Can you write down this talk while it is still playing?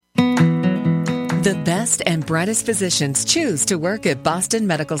The best and brightest physicians choose to work at Boston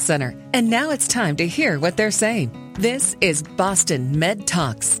Medical Center. And now it's time to hear what they're saying. This is Boston Med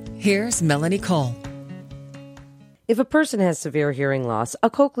Talks. Here's Melanie Cole. If a person has severe hearing loss, a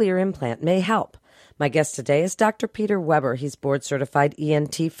cochlear implant may help. My guest today is Dr. Peter Weber. He's board-certified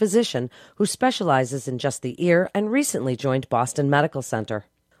ENT physician who specializes in just the ear and recently joined Boston Medical Center.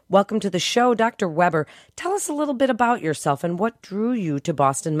 Welcome to the show, Dr. Weber. Tell us a little bit about yourself and what drew you to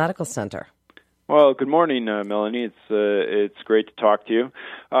Boston Medical Center. Well, good morning, Melanie. It's great to talk to you.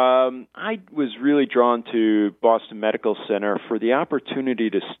 I was really drawn to Boston Medical Center for the opportunity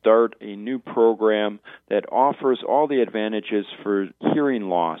to start a new program that offers all the advantages for hearing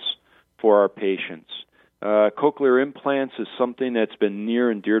loss for our patients. Cochlear implants is something that's been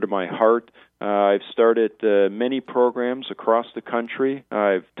near and dear to my heart. I've started many programs across the country.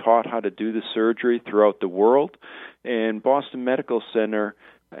 I've taught how to do the surgery throughout the world, and Boston Medical Center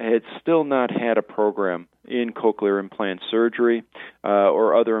had still not had a program in cochlear implant surgery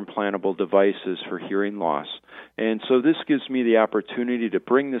or other implantable devices for hearing loss. And so this gives me the opportunity to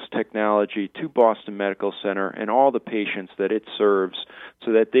bring this technology to Boston Medical Center and all the patients that it serves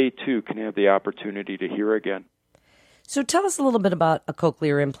so that they too can have the opportunity to hear again. So tell us a little bit about a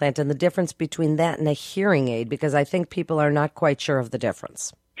cochlear implant and the difference between that and a hearing aid, because I think people are not quite sure of the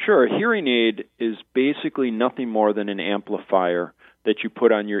difference. Sure. A hearing aid is basically nothing more than an amplifier that you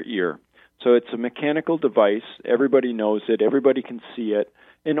put on your ear. So it's a mechanical device. Everybody knows it. Everybody can see it.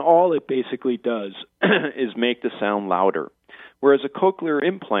 And all it basically does is make the sound louder. Whereas a cochlear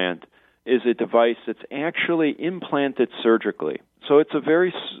implant is a device that's actually implanted surgically. So it's a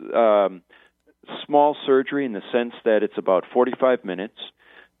very small surgery in the sense that it's about 45 minutes.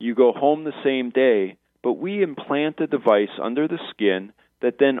 You go home the same day, but we implant the device under the skin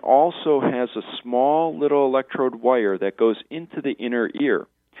that then also has a small little electrode wire that goes into the inner ear.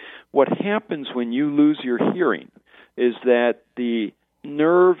 What happens when you lose your hearing is that the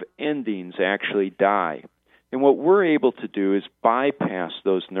nerve endings actually die. And what we're able to do is bypass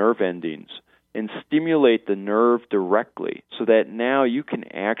those nerve endings and stimulate the nerve directly so that now you can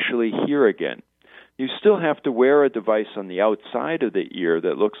actually hear again. You still have to wear a device on the outside of the ear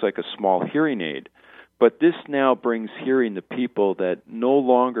that looks like a small hearing aid, but this now brings hearing to people that no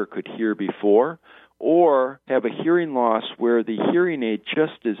longer could hear before or have a hearing loss where the hearing aid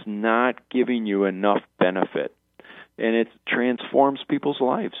just is not giving you enough benefit. And it transforms people's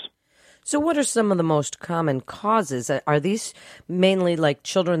lives. So what are some of the most common causes? Are these mainly like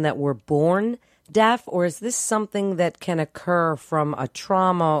children that were born deaf, or is this something that can occur from a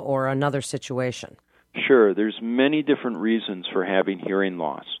trauma or another situation? Sure. There's many different reasons for having hearing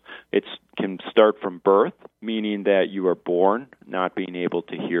loss. It can start from birth, meaning that you are born not being able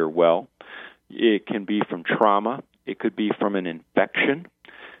to hear well. It can be from trauma. It could be from an infection.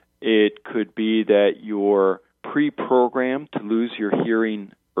 It could be that you're pre-programmed to lose your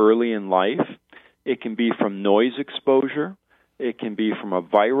hearing early in life. It can be from noise exposure. It can be from a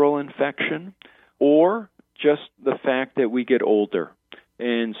viral infection, or just the fact that we get older.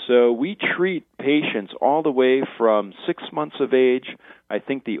 And so we treat patients all the way from 6 months of age. I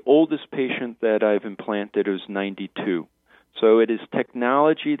think the oldest patient that I've implanted is 92. So it is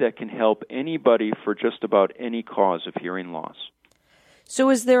technology that can help anybody for just about any cause of hearing loss.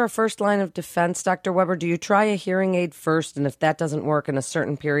 So is there a first line of defense, Dr. Weber? Do you try a hearing aid first, and if that doesn't work in a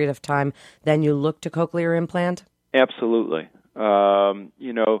certain period of time, then you look to cochlear implant? Absolutely.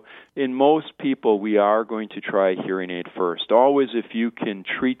 In most people, we are going to try a hearing aid first. Always, if you can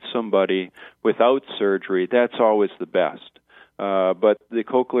treat somebody without surgery, that's always the best. But the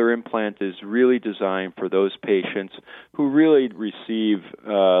cochlear implant is really designed for those patients who really receive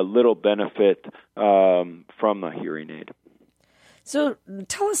little benefit from the hearing aid. So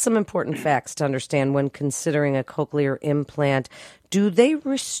tell us some important facts to understand when considering a cochlear implant. Do they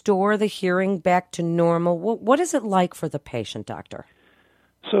restore the hearing back to normal? What is it like for the patient, doctor?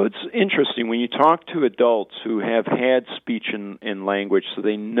 So it's interesting. When you talk to adults who have had speech and language, so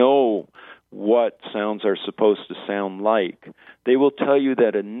they know what sounds are supposed to sound like, they will tell you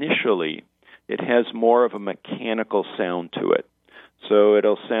that initially it has more of a mechanical sound to it. So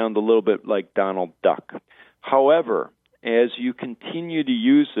it'll sound a little bit like Donald Duck. However, as you continue to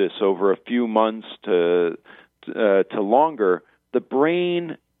use this over a few months to longer, the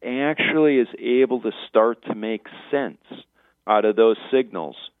brain actually is able to start to make sense out of those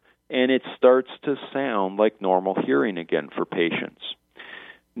signals, and it starts to sound like normal hearing again for patients.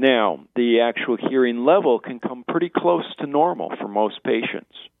 Now, the actual hearing level can come pretty close to normal for most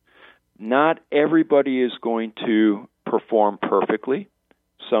patients. Not everybody is going to perform perfectly.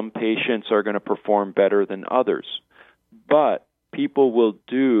 Some patients are going to perform better than others. But people will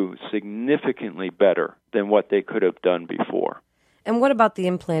do significantly better than what they could have done before. And what about the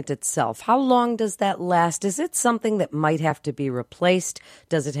implant itself? How long does that last? Is it something that might have to be replaced?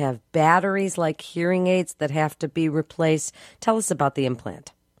 Does it have batteries like hearing aids that have to be replaced? Tell us about the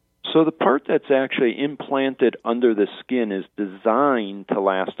implant. So the part that's actually implanted under the skin is designed to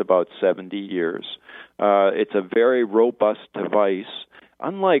last about 70 years. It's a very robust device.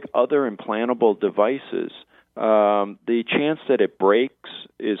 Unlike other implantable devices, the chance that it breaks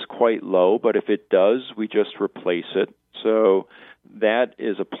is quite low, but if it does, we just replace it. So that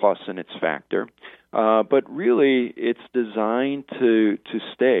is a plus in its factor. But really, it's designed to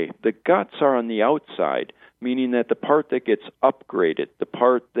stay. The guts are on the outside, meaning that the part that gets upgraded, the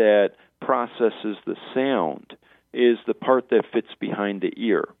part that processes the sound, is the part that fits behind the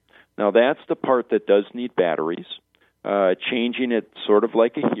ear. Now, that's the part that does need batteries, changing it sort of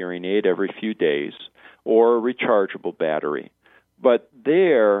like a hearing aid every few days, or a rechargeable battery. But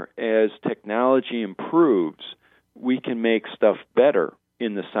there, as technology improves, we can make stuff better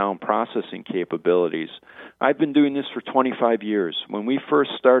in the sound processing capabilities. I've been doing this for 25 years. When we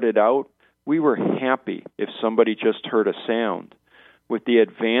first started out, we were happy if somebody just heard a sound. With the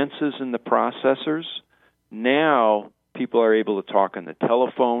advances in the processors, now people are able to talk on the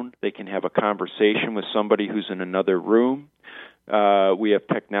telephone. They can have a conversation with somebody who's in another room. We have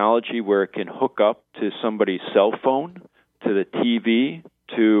technology where it can hook up to somebody's cell phone, to the TV,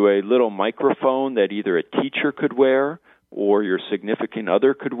 to a little microphone that either a teacher could wear or your significant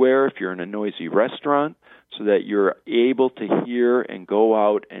other could wear if you're in a noisy restaurant, so that you're able to hear and go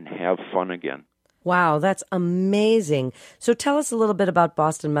out and have fun again. Wow, that's amazing. So tell us a little bit about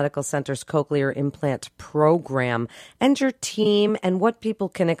Boston Medical Center's Cochlear Implant Program and your team and what people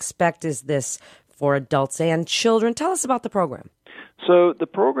can expect. Is this for adults and children? Tell us about the program. So the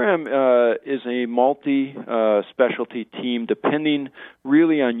program is a multi-specialty team depending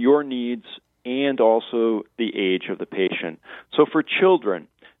really on your needs and also the age of the patient. So for children,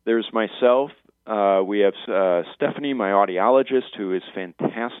 there's myself. We have Stephanie, my audiologist, who is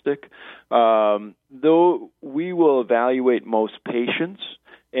fantastic. Though we will evaluate most patients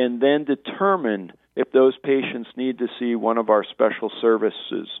and then determine if those patients need to see one of our special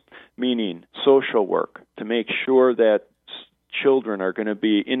services, meaning social work, to make sure that children are going to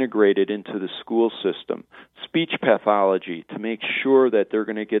be integrated into the school system, speech pathology, to make sure that they're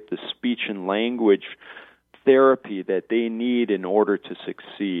going to get the speech and language therapy that they need in order to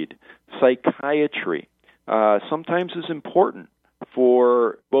succeed. Psychiatry sometimes is important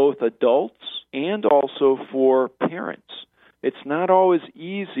for both adults and also for parents. It's not always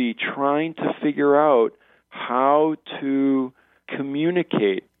easy trying to figure out how to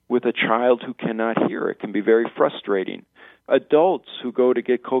communicate with a child who cannot hear. It can be very frustrating. Adults who go to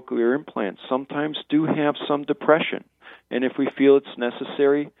get cochlear implants sometimes do have some depression, and if we feel it's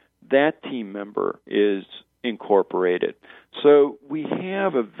necessary, that team member is incorporated. So we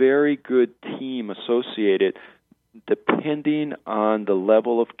have a very good team associated depending on the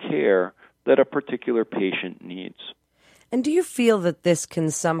level of care that a particular patient needs. And do you feel that this can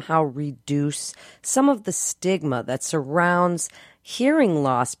somehow reduce some of the stigma that surrounds hearing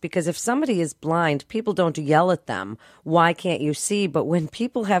loss? Because if somebody is blind, people don't yell at them, why can't you see? But when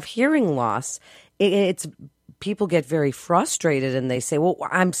people have hearing loss, it's people get very frustrated and they say, well,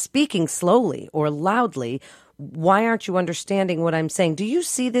 I'm speaking slowly or loudly. Why aren't you understanding what I'm saying? Do you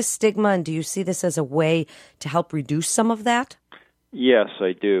see this stigma, and do you see this as a way to help reduce some of that? Yes,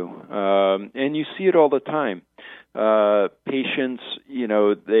 I do. And you see it all the time. Patients,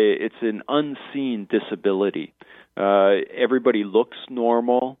 it's an unseen disability. Everybody looks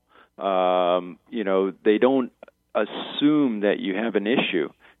normal. They don't assume that you have an issue.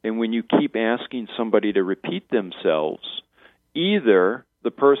 And when you keep asking somebody to repeat themselves, either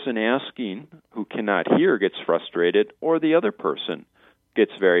the person asking who cannot hear gets frustrated, or the other person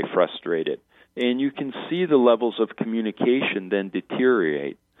gets very frustrated. And you can see the levels of communication then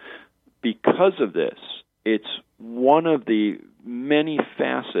deteriorate. Because of this, it's one of the many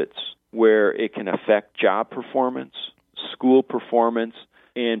facets where it can affect job performance, school performance,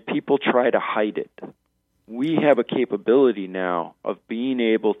 and people try to hide it. We have a capability now of being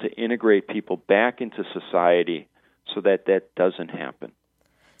able to integrate people back into society so that that doesn't happen.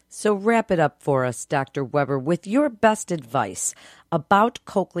 So wrap it up for us, Dr. Weber, with your best advice about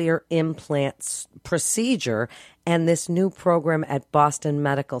cochlear implants procedure and this new program at Boston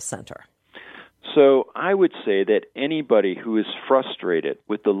Medical Center. So I would say that anybody who is frustrated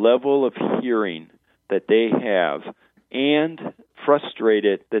with the level of hearing that they have and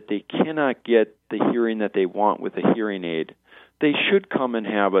frustrated that they cannot get the hearing that they want with a hearing aid, they should come and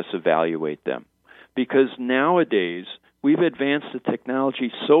have us evaluate them. Because nowadays, we've advanced the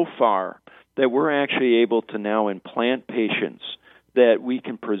technology so far that we're actually able to now implant patients that we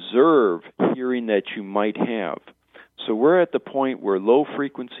can preserve hearing that you might have. So we're at the point where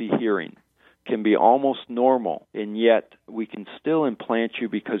low-frequency hearing can be almost normal, and yet we can still implant you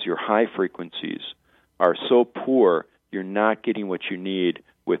because your high frequencies are so poor you're not getting what you need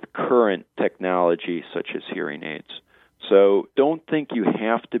with current technology such as hearing aids. So don't think you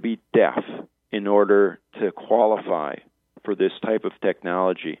have to be deaf in order to qualify for this type of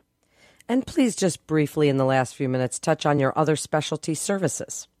technology. And please just briefly in the last few minutes touch on your other specialty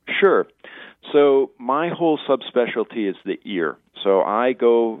services. Sure. So my whole subspecialty is the ear. So I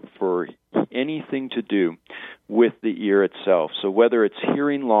go for anything to do with the ear itself. So whether it's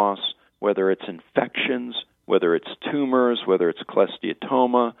hearing loss, whether it's infections, whether it's tumors, whether it's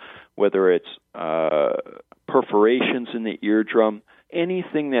cholesteatoma, whether it's perforations in the eardrum,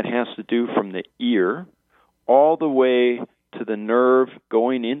 anything that has to do from the ear all the way to the nerve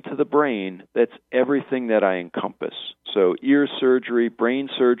going into the brain, that's everything that I encompass. So ear surgery, brain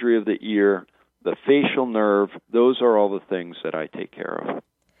surgery of the ear, the facial nerve, those are all the things that I take care of.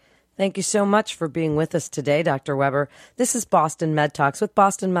 Thank you so much for being with us today, Dr. Weber. This is Boston Med Talks with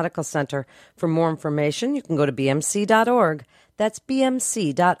Boston Medical Center. For more information, you can go to bmc.org. That's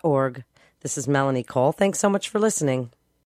bmc.org. This is Melanie Cole. Thanks so much for listening.